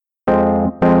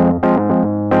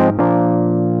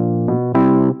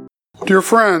Dear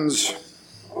friends,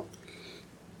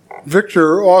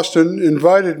 Victor Austin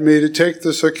invited me to take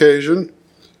this occasion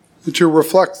to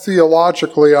reflect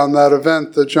theologically on that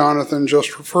event that Jonathan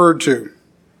just referred to.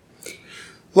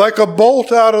 Like a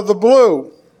bolt out of the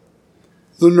blue,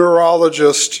 the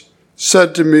neurologist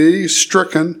said to me,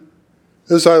 stricken,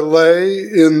 as I lay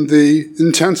in the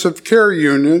intensive care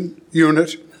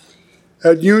unit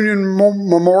at Union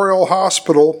Memorial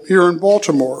Hospital here in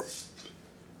Baltimore.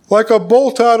 Like a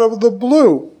bolt out of the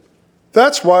blue.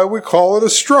 That's why we call it a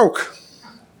stroke.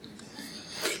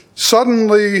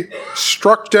 Suddenly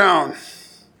struck down.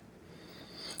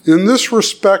 In this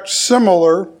respect,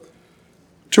 similar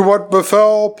to what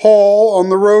befell Paul on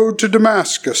the road to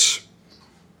Damascus,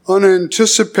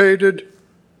 unanticipated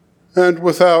and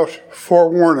without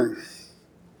forewarning.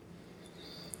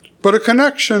 But a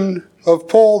connection of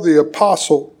Paul the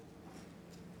Apostle,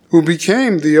 who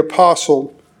became the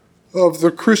apostle of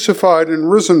the crucified and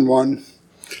risen one,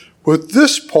 with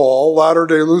this Paul,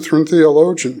 Latter-day Lutheran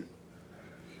theologian,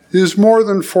 is more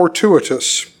than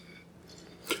fortuitous.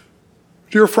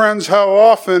 Dear friends, how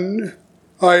often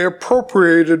I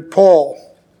appropriated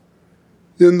Paul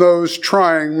in those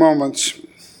trying moments.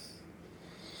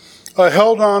 I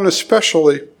held on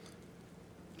especially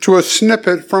to a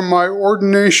snippet from my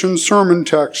ordination sermon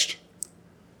text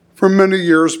from many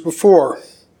years before,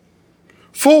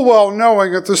 full well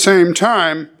knowing at the same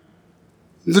time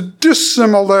the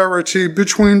dissimilarity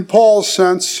between Paul's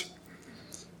sense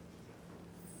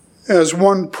as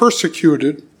one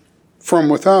persecuted from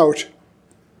without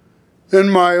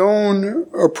and my own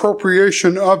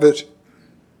appropriation of it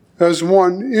as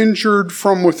one injured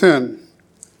from within,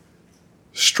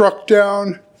 struck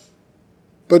down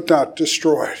but not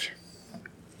destroyed.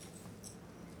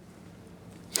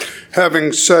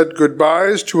 Having said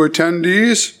goodbyes to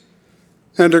attendees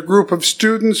and a group of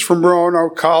students from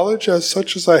Roanoke College, as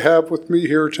such as I have with me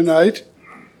here tonight,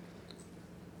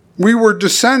 we were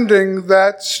descending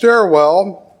that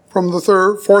stairwell from the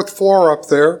fourth floor up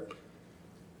there,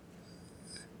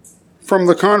 from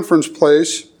the conference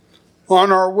place,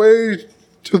 on our way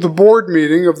to the board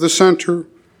meeting of the Center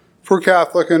for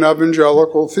Catholic and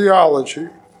Evangelical Theology.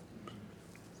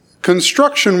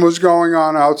 Construction was going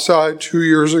on outside 2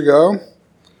 years ago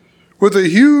with a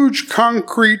huge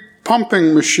concrete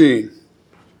pumping machine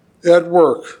at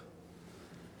work.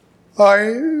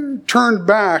 I turned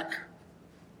back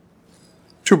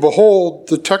to behold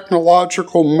the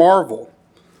technological marvel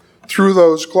through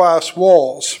those glass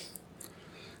walls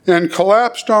and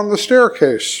collapsed on the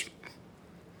staircase.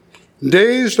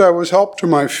 Dazed, I was helped to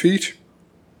my feet.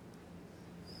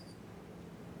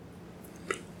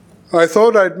 I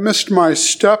thought I'd missed my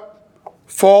step,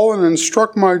 fallen, and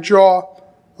struck my jaw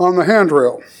on the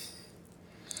handrail.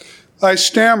 I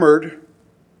stammered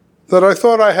that I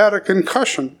thought I had a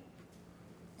concussion.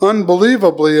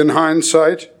 Unbelievably, in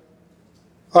hindsight,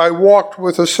 I walked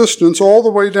with assistance all the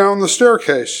way down the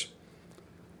staircase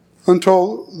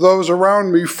until those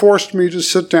around me forced me to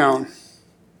sit down.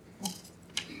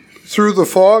 Through the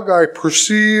fog, I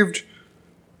perceived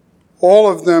all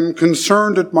of them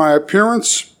concerned at my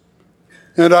appearance,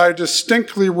 and I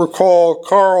distinctly recall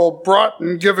Carl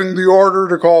Broughton giving the order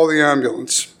to call the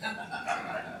ambulance.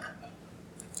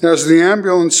 As the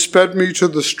ambulance sped me to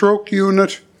the stroke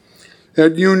unit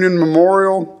at Union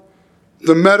Memorial,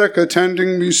 the medic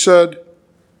attending me said,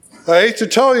 "I hate to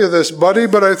tell you this, buddy,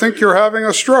 but I think you're having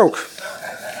a stroke."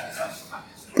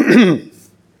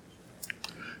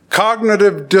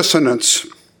 Cognitive dissonance,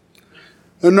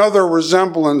 another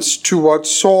resemblance to what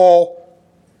Saul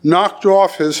knocked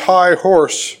off his high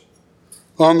horse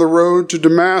on the road to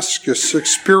Damascus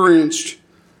experienced.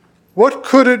 What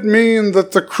could it mean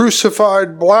that the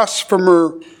crucified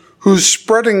blasphemer whose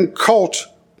spreading cult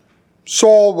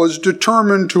Saul was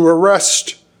determined to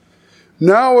arrest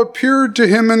now appeared to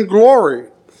him in glory,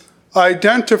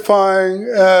 identifying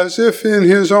as if in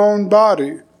his own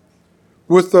body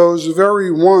with those very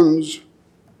ones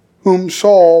whom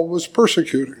Saul was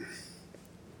persecuting?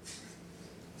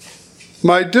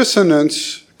 My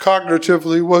dissonance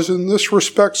cognitively was in this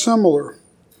respect similar.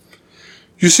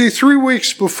 You see, 3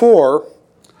 weeks before,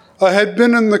 I had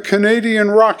been in the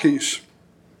Canadian Rockies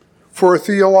for a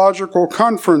theological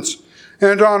conference,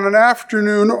 and on an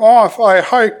afternoon off, I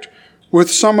hiked with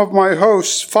some of my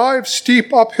hosts 5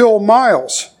 steep uphill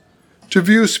miles to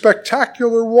view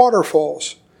spectacular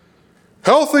waterfalls.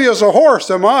 Healthy as a horse,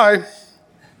 am I?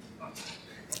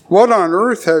 What on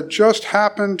earth had just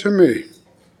happened to me?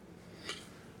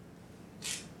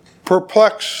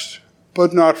 Perplexed,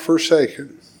 but not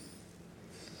forsaken.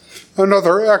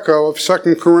 Another echo of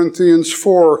 2 Corinthians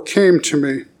 4 came to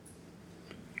me.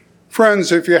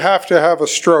 Friends, if you have to have a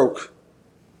stroke,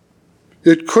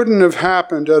 It couldn't have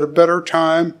happened at a better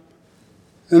time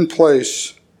and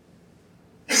place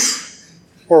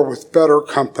or with better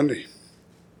company.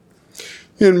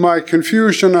 In my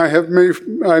confusion, I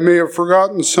may have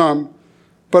forgotten some,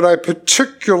 but I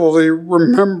particularly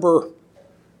remember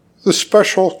the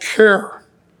special care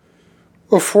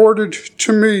afforded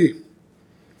to me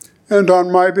and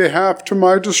on my behalf to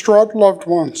my distraught loved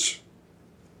ones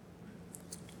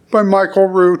by Michael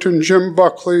Root and Jim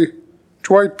Buckley,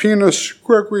 Dwight Penis,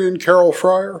 Gregory and Carol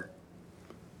Fryer.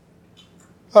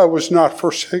 I was not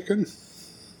forsaken.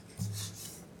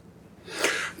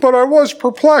 But I was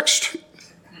perplexed.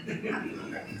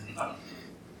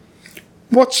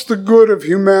 What's the good of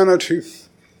humanity?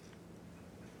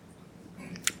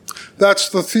 That's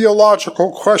the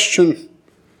theological question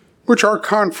which our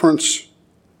conference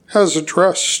has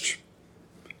addressed.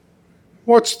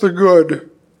 What's the good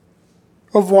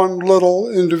of one little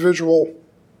individual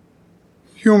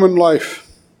human life?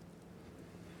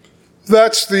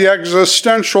 That's the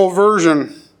existential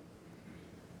version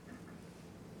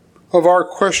of our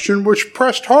question, which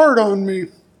pressed hard on me,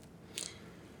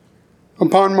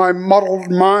 upon my muddled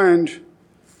mind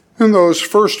in those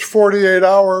first 48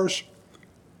 hours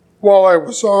while I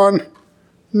was on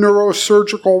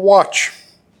neurosurgical watch.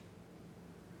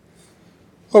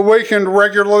 Awakened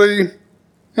regularly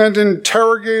and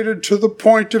interrogated to the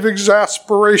point of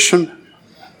exasperation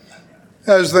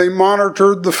as they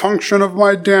monitored the function of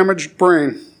my damaged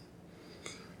brain.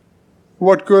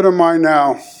 What good am I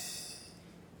now?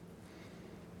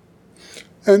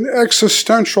 An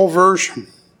existential version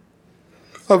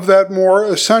of that more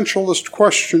essentialist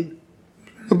question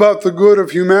about the good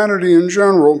of humanity in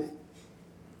general.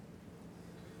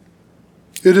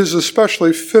 It is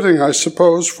especially fitting, I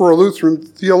suppose, for a Lutheran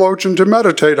theologian to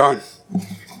meditate on.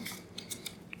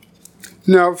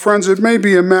 Now, friends, it may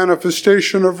be a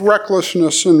manifestation of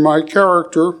recklessness in my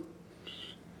character,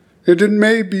 and it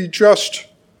may be just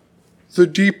the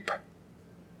deep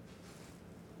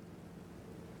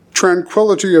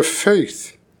tranquility of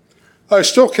faith. I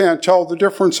still can't tell the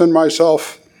difference in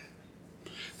myself,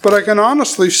 but I can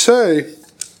honestly say,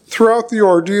 throughout the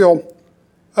ordeal,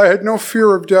 I had no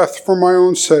fear of death for my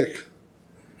own sake.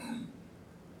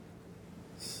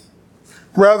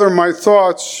 Rather, my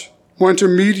thoughts went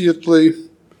immediately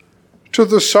to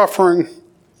the suffering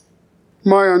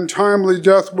my untimely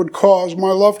death would cause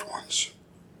my loved ones.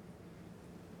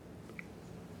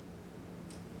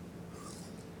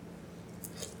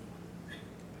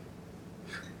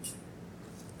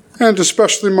 And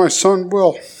especially my son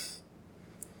Will.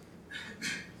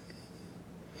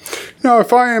 Now,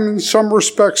 if I am in some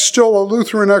respects still a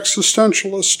Lutheran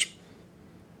existentialist,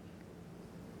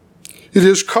 it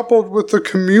is coupled with the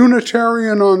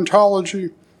communitarian ontology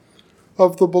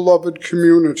of the beloved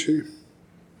community,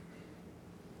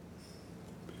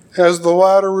 as the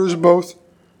latter is both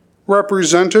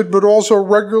represented but also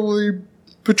regularly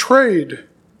betrayed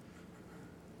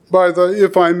by the,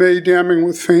 if I may, damning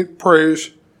with faint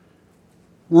praise,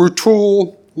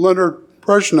 Rutul Leonard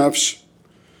Brezhnev's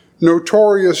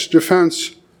notorious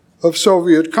defense of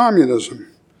Soviet communism,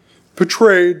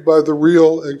 betrayed by the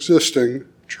real existing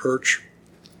church.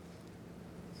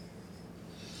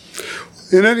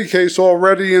 In any case,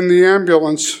 already in the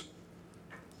ambulance,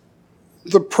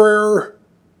 the prayer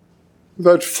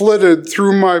that flitted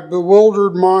through my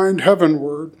bewildered mind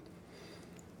heavenward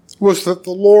was that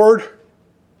the Lord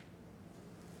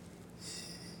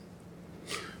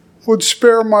would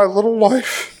spare my little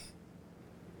life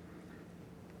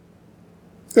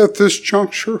at this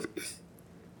juncture.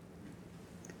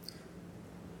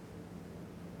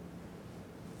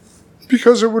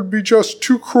 Because it would be just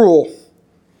too cruel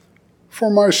for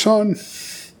my son.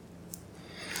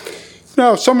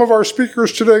 Now, some of our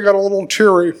speakers today got a little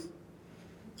teary.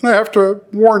 And I have to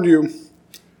warn you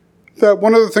that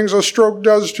one of the things a stroke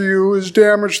does to you is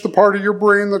damage the part of your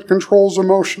brain that controls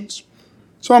emotions.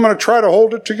 So I'm going to try to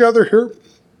hold it together here.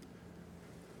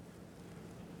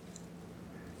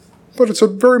 But it's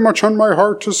very much on my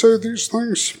heart to say these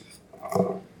things.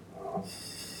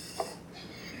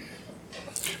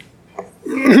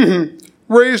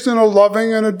 Raised in a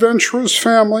loving and adventurous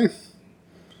family,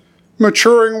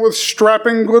 maturing with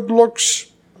strapping good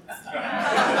looks,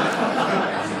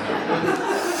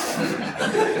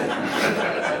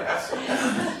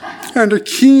 and a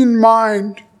keen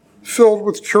mind filled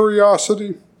with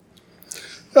curiosity,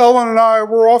 Ellen and I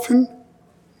were often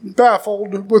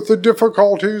baffled with the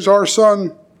difficulties our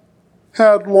son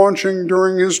had launching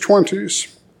during his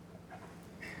 20s.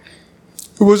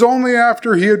 It was only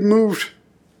after he had moved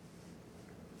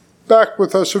back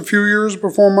with us a few years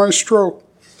before my stroke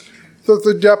that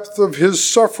the depth of his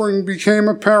suffering became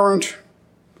apparent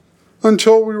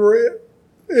until we were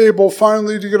able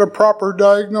finally to get a proper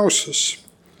diagnosis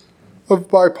of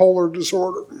bipolar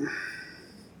disorder.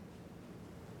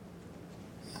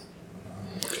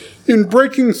 In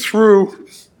breaking through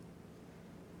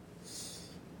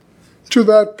to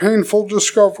that painful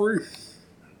discovery,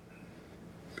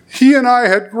 he and I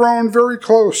had grown very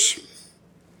close.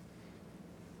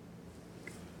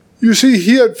 You see,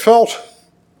 he had felt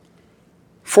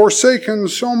forsaken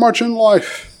so much in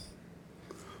life,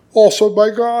 also by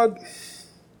God,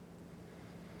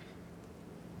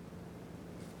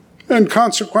 and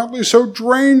consequently so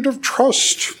drained of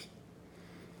trust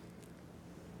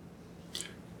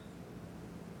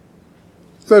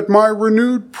that my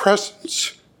renewed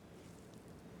presence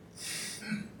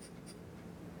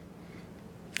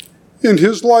in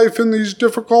his life in these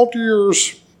difficult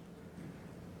years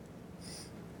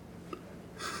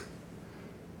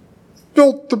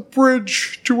built the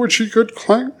bridge to which he could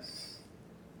cling.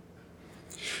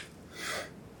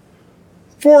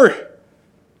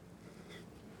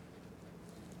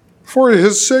 For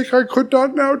his sake I could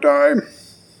not now die.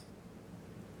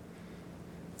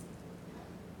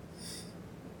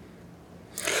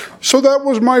 So that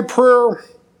was my prayer,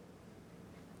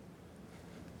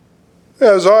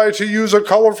 as I, to use a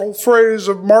colorful phrase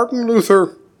of Martin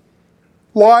Luther,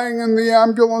 lying in the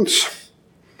ambulance,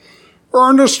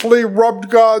 earnestly rubbed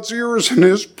God's ears in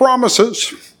his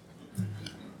promises.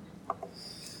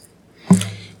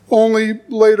 Only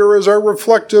later, as I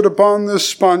reflected upon this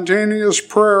spontaneous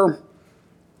prayer,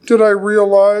 did I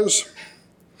realize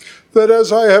that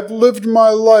as I have lived my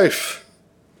life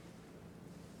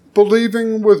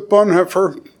believing with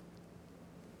Bonhoeffer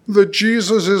that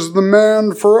Jesus is the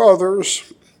man for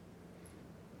others,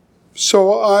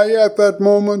 so I at that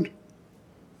moment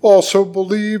also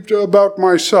believed about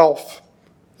myself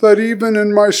that even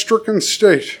in my stricken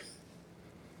state,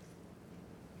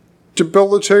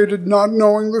 debilitated, not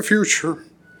knowing the future,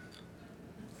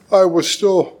 I was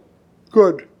still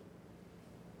good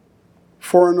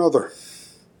for another.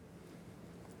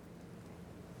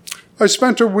 I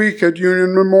spent a week at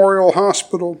Union Memorial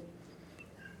Hospital,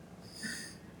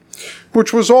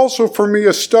 which was also for me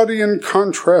a study in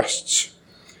contrasts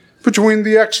between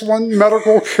the excellent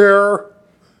medical care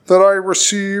that I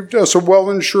received as a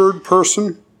well-insured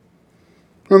person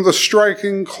and the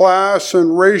striking class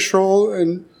and racial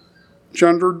and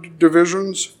gender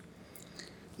divisions,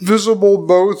 visible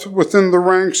both within the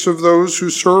ranks of those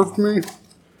who served me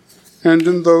and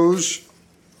in those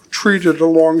treated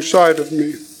alongside of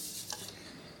me.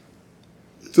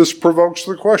 This provokes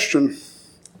the question,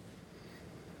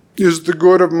 is the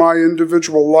good of my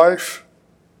individual life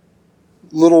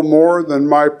little more than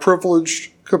my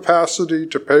privileged capacity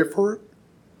to pay for it?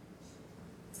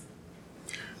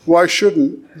 Why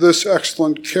shouldn't this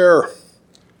excellent care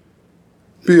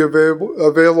be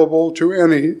available to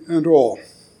any and all?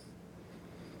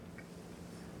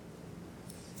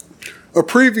 A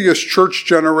previous church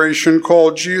generation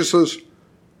called Jesus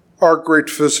our great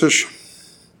physician.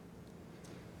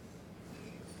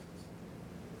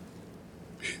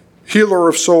 Healer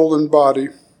of soul and body.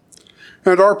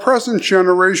 And our present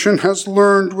generation has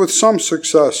learned with some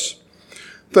success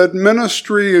that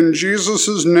ministry in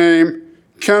Jesus' name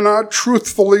cannot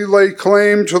truthfully lay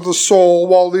claim to the soul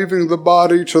while leaving the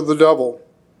body to the devil,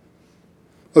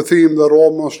 a theme that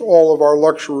almost all of our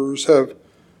lecturers have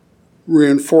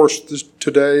reinforced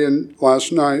today and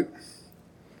last night.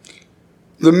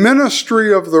 The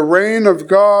ministry of the reign of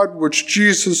God, which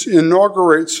Jesus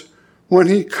inaugurates when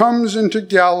he comes into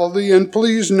Galilee, and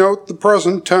please note the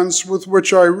present tense with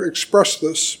which I express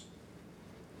this.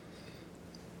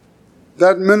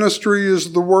 That ministry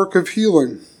is the work of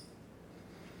healing.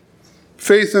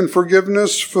 Faith and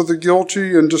forgiveness for the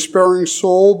guilty and despairing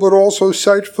soul, but also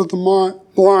sight for the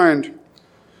blind,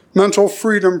 mental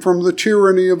freedom from the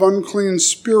tyranny of unclean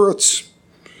spirits,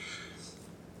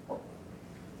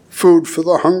 food for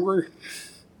the hungry.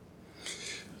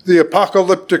 The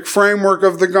apocalyptic framework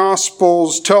of the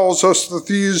Gospels tells us that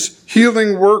these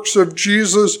healing works of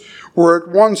Jesus were at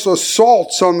once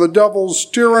assaults on the devil's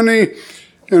tyranny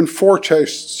and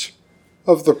foretastes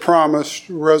of the promised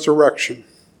resurrection.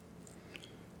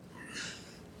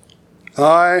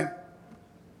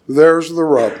 There's the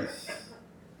rub.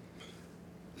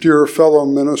 Dear fellow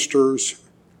ministers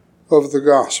of the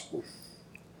gospel,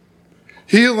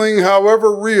 healing,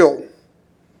 however real,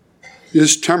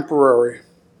 is temporary.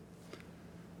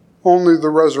 Only the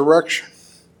resurrection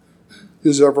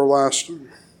is everlasting.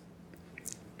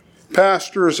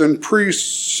 Pastors and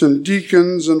priests and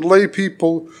deacons and lay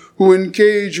people who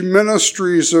engage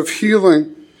ministries of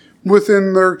healing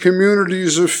within their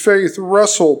communities of faith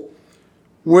wrestle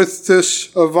with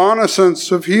this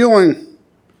evanescence of healing,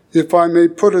 if I may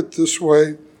put it this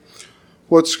way,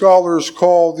 what scholars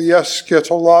call the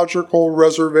eschatological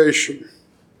reservation.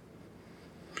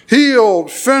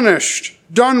 Healed, finished,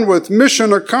 done with,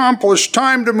 mission accomplished,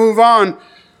 time to move on.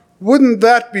 Wouldn't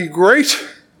that be great?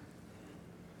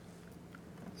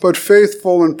 But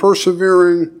faithful and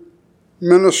persevering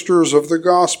ministers of the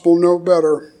gospel know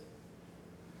better.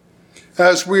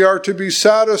 As we are to be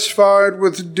satisfied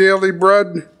with daily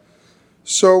bread,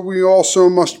 so we also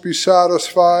must be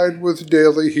satisfied with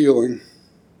daily healing.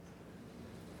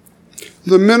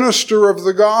 The minister of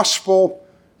the gospel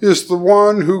is the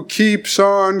one who keeps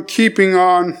on keeping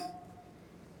on,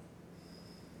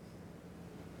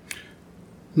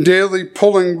 daily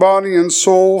pulling body and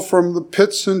soul from the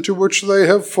pits into which they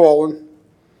have fallen,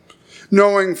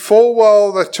 knowing full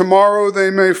well that tomorrow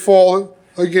they may fall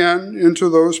again into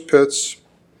those pits.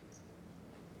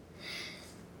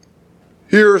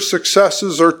 Here,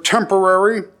 successes are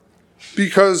temporary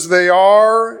because they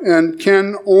are and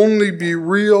can only be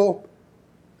real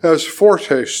as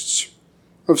foretastes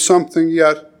of something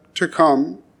yet to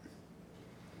come.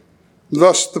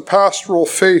 Thus, the pastoral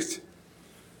faith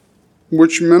with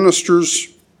which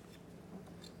ministers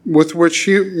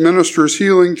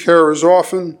healing care is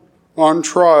often on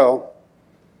trial,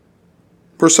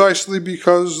 precisely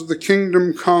because the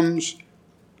kingdom comes.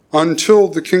 Until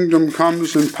the kingdom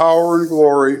comes in power and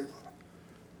glory,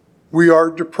 we are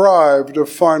deprived of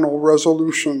final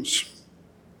resolutions.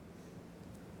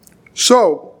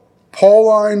 So,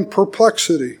 Pauline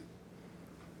perplexity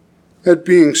at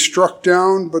being struck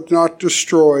down but not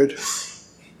destroyed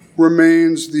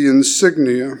remains the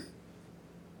insignia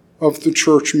of the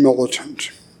church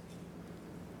militant.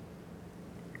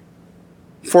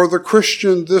 For the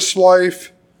Christian, this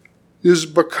life is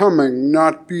becoming,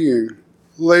 not being,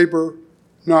 labor,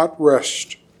 not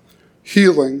rest,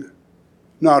 healing,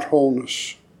 not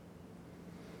wholeness.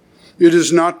 It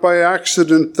is not by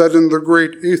accident that in the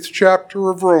great 8th chapter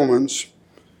of Romans,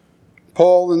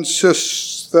 Paul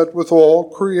insists that with all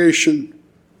creation,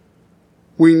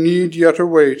 we need yet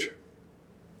await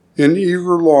in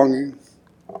eager longing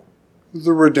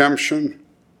the redemption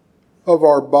of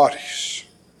our bodies.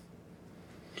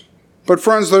 But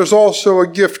friends, there's also a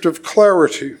gift of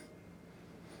clarity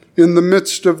in the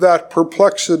midst of that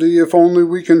perplexity, if only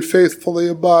we can faithfully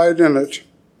abide in it.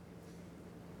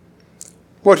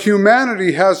 What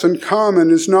humanity has in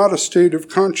common is not a state of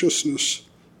consciousness,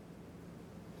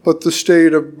 but the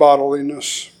state of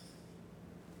bodiliness.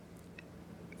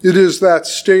 It is that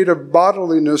state of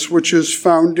bodiliness which is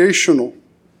foundational,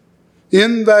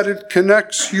 in that it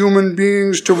connects human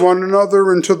beings to one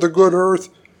another and to the good earth,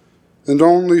 and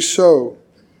only so,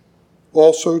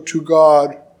 also to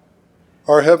God,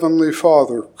 our Heavenly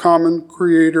Father, common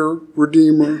Creator,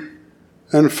 Redeemer,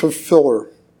 and Fulfiller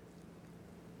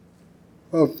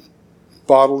of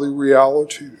bodily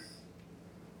reality.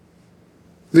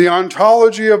 The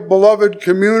ontology of beloved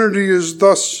community is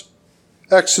thus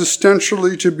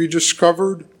existentially to be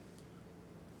discovered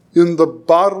in the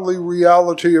bodily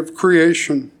reality of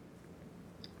creation.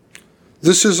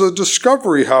 This is a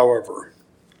discovery, however,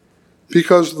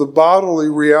 because the bodily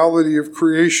reality of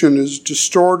creation is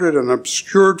distorted and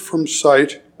obscured from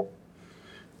sight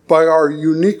by our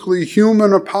uniquely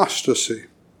human apostasy,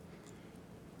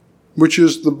 which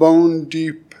is the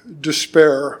bone-deep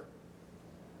despair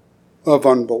of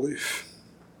unbelief.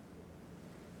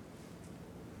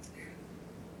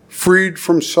 Freed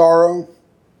from sorrow,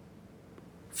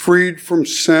 freed from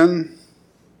sin,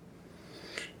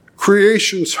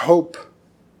 creation's hope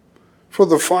for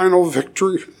the final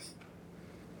victory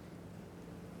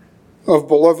of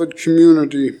beloved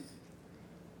community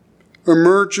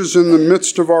emerges in the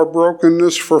midst of our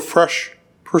brokenness for fresh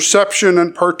perception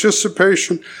and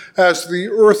participation as the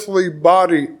earthly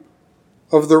body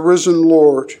of the risen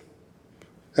Lord,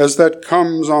 as that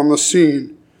comes on the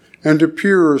scene and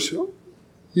appears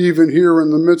even here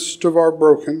in the midst of our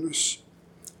brokenness.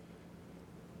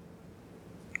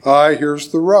 Here's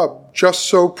the rub. Just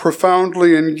so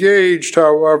profoundly engaged,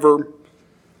 however,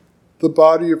 the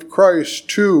body of Christ,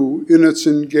 too, in its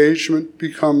engagement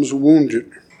becomes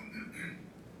wounded.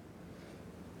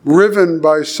 Riven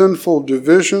by sinful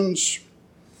divisions,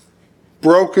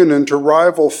 broken into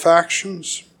rival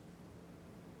factions.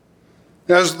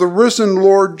 As the risen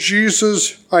Lord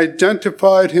Jesus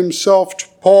identified himself to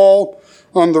Paul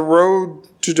on the road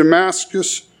to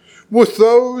Damascus with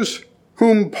those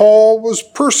whom Paul was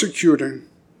persecuting,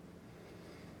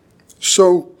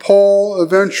 so Paul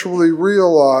eventually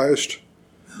realized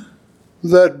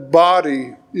that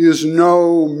body is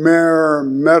no mere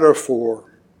metaphor.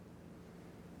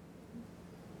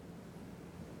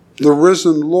 the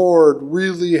risen Lord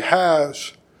really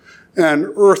has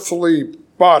an earthly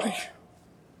body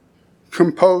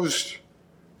composed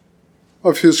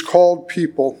of his called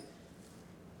people,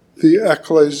 the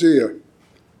ecclesia,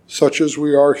 such as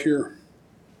we are here.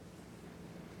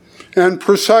 And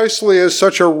precisely as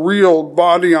such a real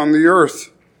body on the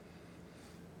earth,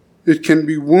 it can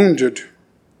be wounded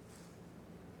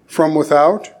from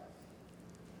without,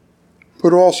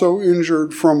 but also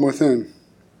injured from within.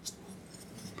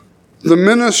 The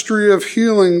ministry of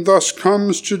healing thus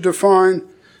comes to define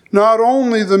not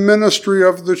only the ministry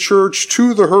of the church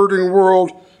to the hurting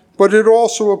world, but it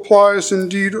also applies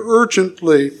indeed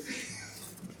urgently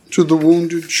to the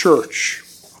wounded church.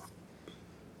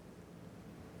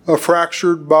 A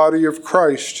fractured body of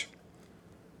Christ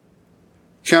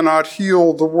cannot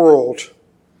heal the world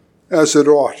as it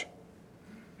ought.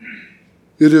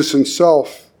 It is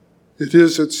itself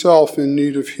in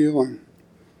need of healing.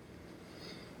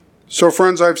 So,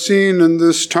 friends, I've seen in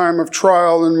this time of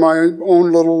trial in my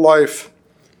own little life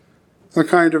a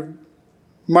kind of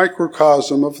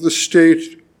microcosm of the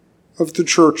state of the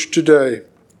church today.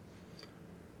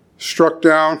 Struck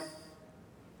down,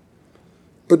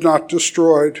 but not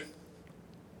destroyed.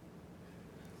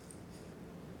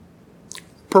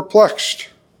 Perplexed,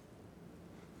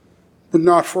 but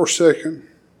not forsaken.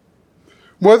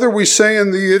 Whether we say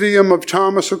in the idiom of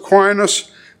Thomas Aquinas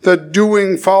that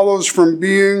doing follows from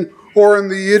being, or in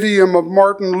the idiom of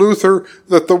Martin Luther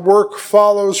that the work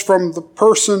follows from the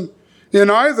person, in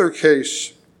either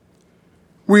case,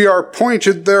 we are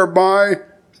pointed thereby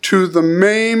to the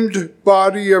maimed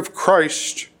body of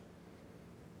Christ,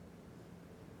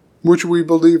 which we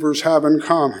believers have in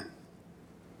common,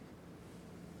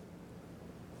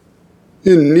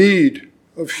 in need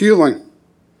of healing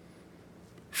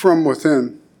from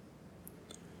within.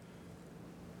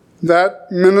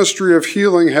 That ministry of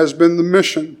healing has been the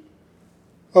mission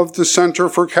of the Center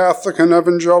for Catholic and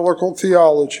Evangelical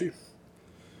Theology,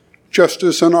 just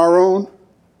as in our own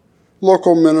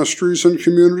local ministries and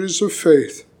communities of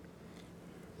faith.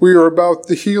 We are about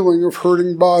the healing of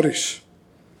hurting bodies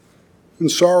and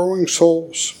sorrowing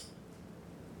souls.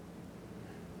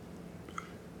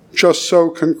 Just so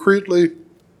concretely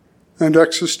and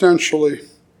existentially,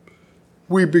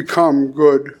 we become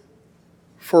good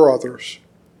for others.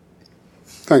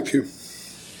 Thank you.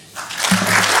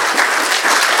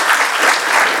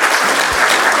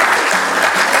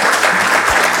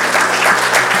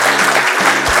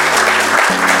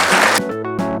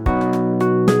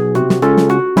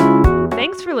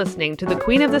 Thanks for listening to the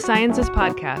Queen of the Sciences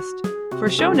podcast. For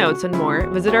show notes and more,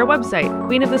 visit our website,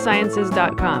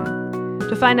 queenofthesciences.com.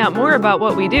 To find out more about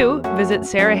what we do, visit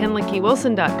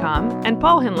sarahhinlickywilson.com and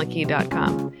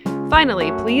paulhinlicky.com.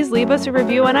 Finally, please leave us a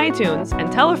review on iTunes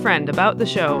and tell a friend about the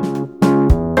show.